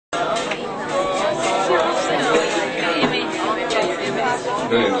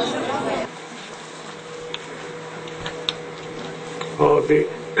Oh, the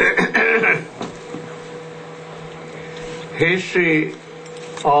history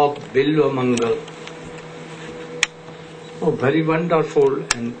of Bilva Mangal. Oh, very wonderful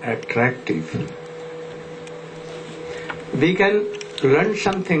and attractive. We can learn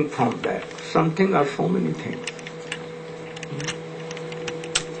something from that. Something or so many things.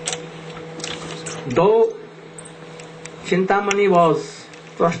 Though Chintamani was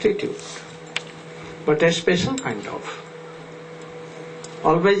prostitute, but a special kind of.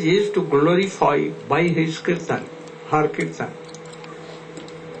 Always used to glorify by his kirtan, her kirtan.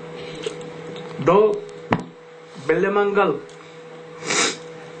 Though Billamangal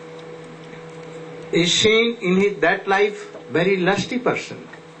is seen in that life very lusty person.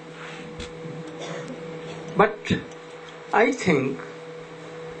 But I think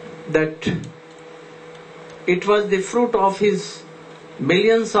that it was the fruit of his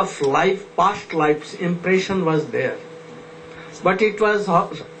millions of past lives, impression was there. But it was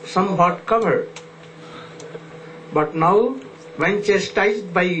somewhat covered. But now, when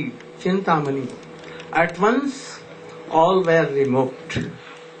chastised by Chintamani, at once all were removed.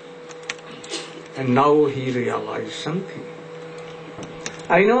 And now he realized something.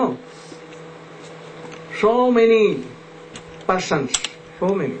 I know so many persons,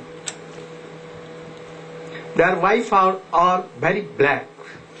 so many. Their wives are very black.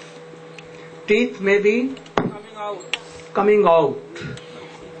 Teeth may be coming out.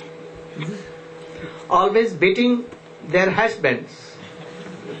 Always beating their husbands.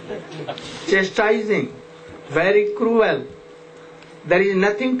 Chastising. Very cruel. There is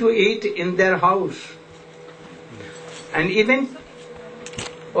nothing to eat in their house. And even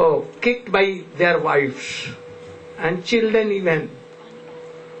kicked by their wives. And children even.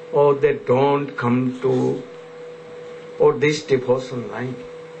 Oh, they don't come to this devotion line.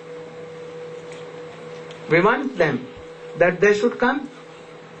 We want them that they should come,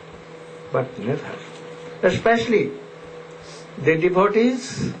 but never. Especially the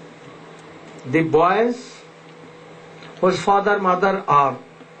devotees, the boys whose father, mother are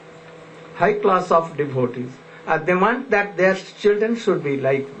high class of devotees. They want that their children should be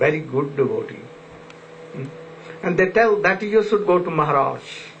like very good devotee. And they tell that you should go to Maharaj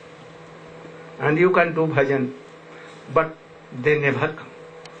and you can do bhajan. But they never come.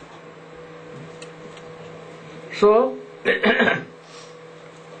 So,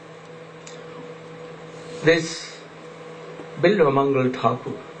 this Bilva Mangal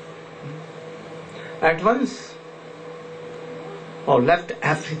Thakur at once left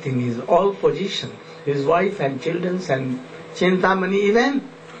everything, his all positions, his wife and children and Chintamani even.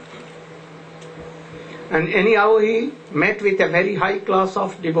 And anyhow he met with a very high class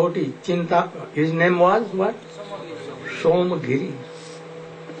of devotee. His name was what? Somagiri.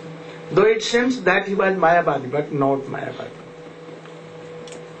 Though it seems that he was Mayavadi, but not Mayavadi.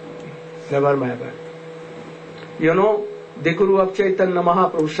 Never Mayavadi. You know, the Guru of Chaitanya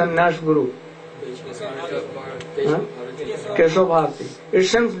Mahaprabhu, Sannyas Guru, Keshav Bharati. It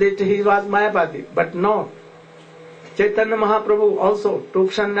seems that he was Mayavadi, but not. Chaitanya Mahaprabhu also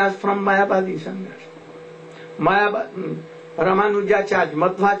took sannyas from Mayavadi sannyas. Ramanujacharya,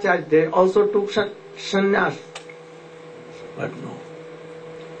 Madhvacharya, they also took sannyas. But no.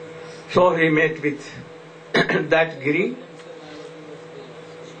 So he met with that Giri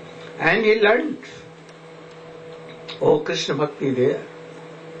and he learned, Krishna Bhakti there.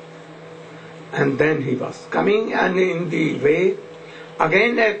 And then he was coming and in the way,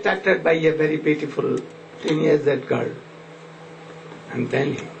 again attracted by a very beautiful teenage girl. And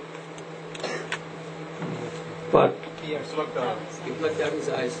then he... But... his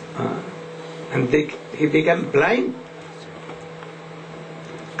eyes. And he became blind.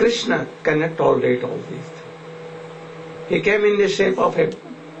 Krishna cannot tolerate all these things. He came in the shape of a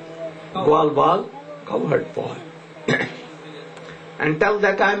ball, covered boy. And tell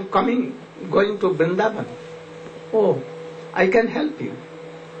that I am going to Vrindavan. Oh, I can help you.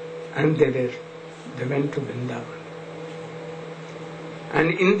 And they went to Vrindavan. And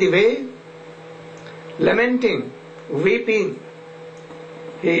in the way, lamenting, weeping,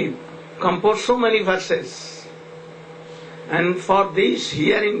 he composed so many verses. And for this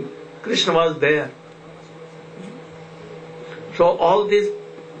hearing, Krishna was there. So all these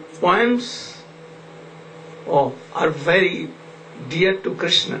poems are very dear to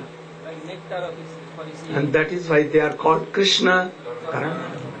Krishna. And that is why they are called Krishna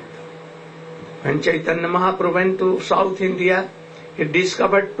Karana. When Chaitanya Mahaprabhu went to South India, he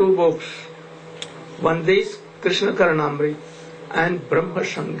discovered two books. One is Krishna Karanamrita and Brahma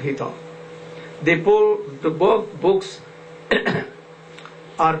Samhita. Both books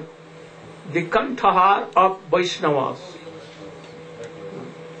are the Kantahar of Vaishnavas.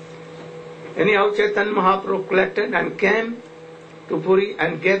 Anyhow, Chaitanya Mahaprabhu collected and came to Puri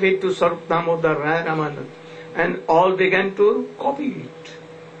and gave it to Sarup Damodar Rai Ramanand, and all began to copy it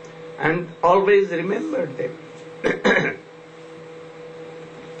and always remembered them.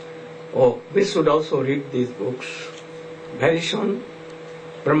 Oh, we should also read these books. Very soon,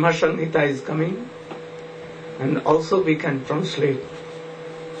 Brahma Samhita is coming, and also we can translate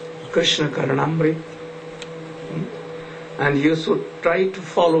Krishna Karanamrit, and you should try to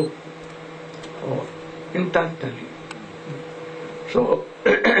follow internally. So,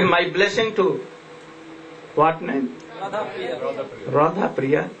 my blessing to what name? Radha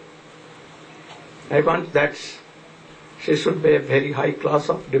Priya. I want that she should be a very high class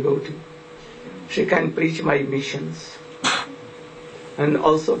of devotee. She can preach my missions. And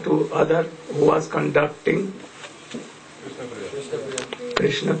also to other who was conducting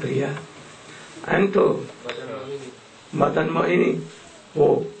Krishna Priya. And to Madan Mohini,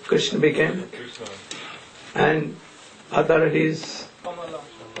 who Krishna became. And other is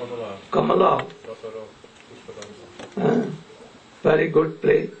Kamala. Very good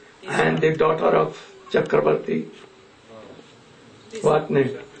play. And the daughter of Chakravarti. What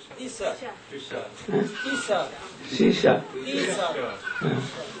name? Sisha.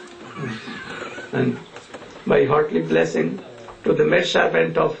 And my heartily blessing to the maid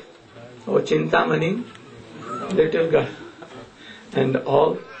servant of Chintamani, little girl, and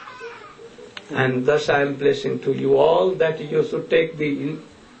all. And thus I am blessing to you all that you should take the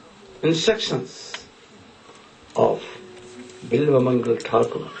instructions of Bilva Mangal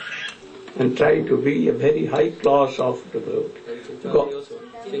Thakur and try to be a very high class of devotee.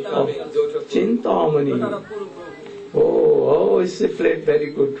 Chintamani. Oh, she played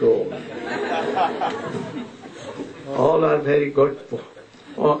very good role. All are very good.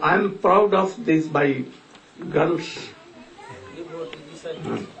 Oh, I am proud of these my girls,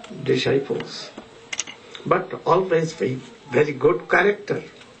 disciples. But always very good character.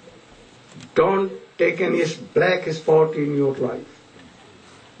 Don't take any black spot in your life.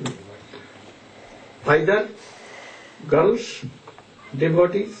 Either girls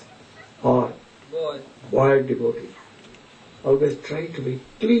devotees or boy devotees. Always try to be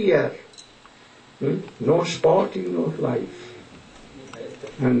clear. No spot in your life.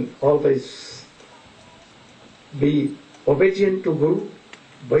 And always be obedient to Guru,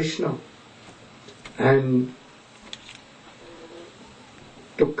 Vaishnava, and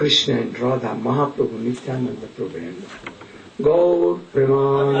to Krishna and Radha, Mahaprabhu, Nityananda Prabhu. Gaur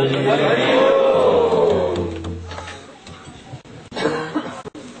Premanand.